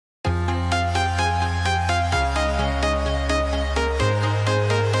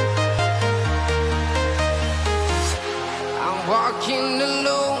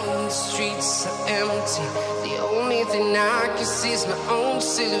sees my own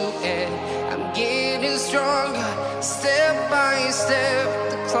silhouette. I'm getting stronger, step by step.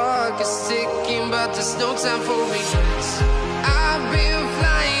 The clock is ticking, but there's no time for regrets. I've been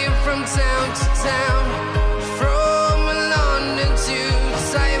flying from town to town, from London to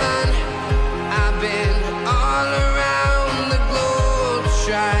Taiwan. I've been all around the globe,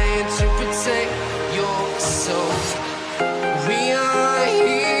 trying to protect your soul. We are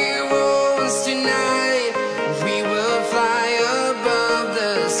heroes tonight. We will fly above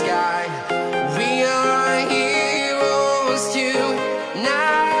the sky. We are heroes tonight.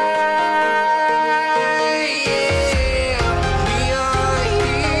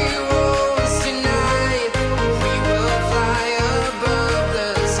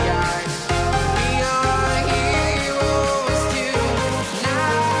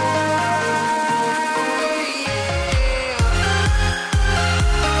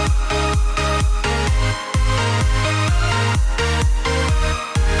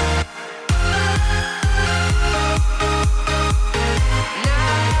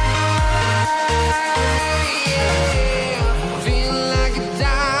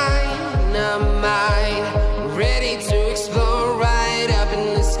 Ready to explore right up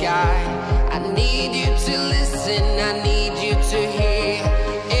in the sky. I need you to listen.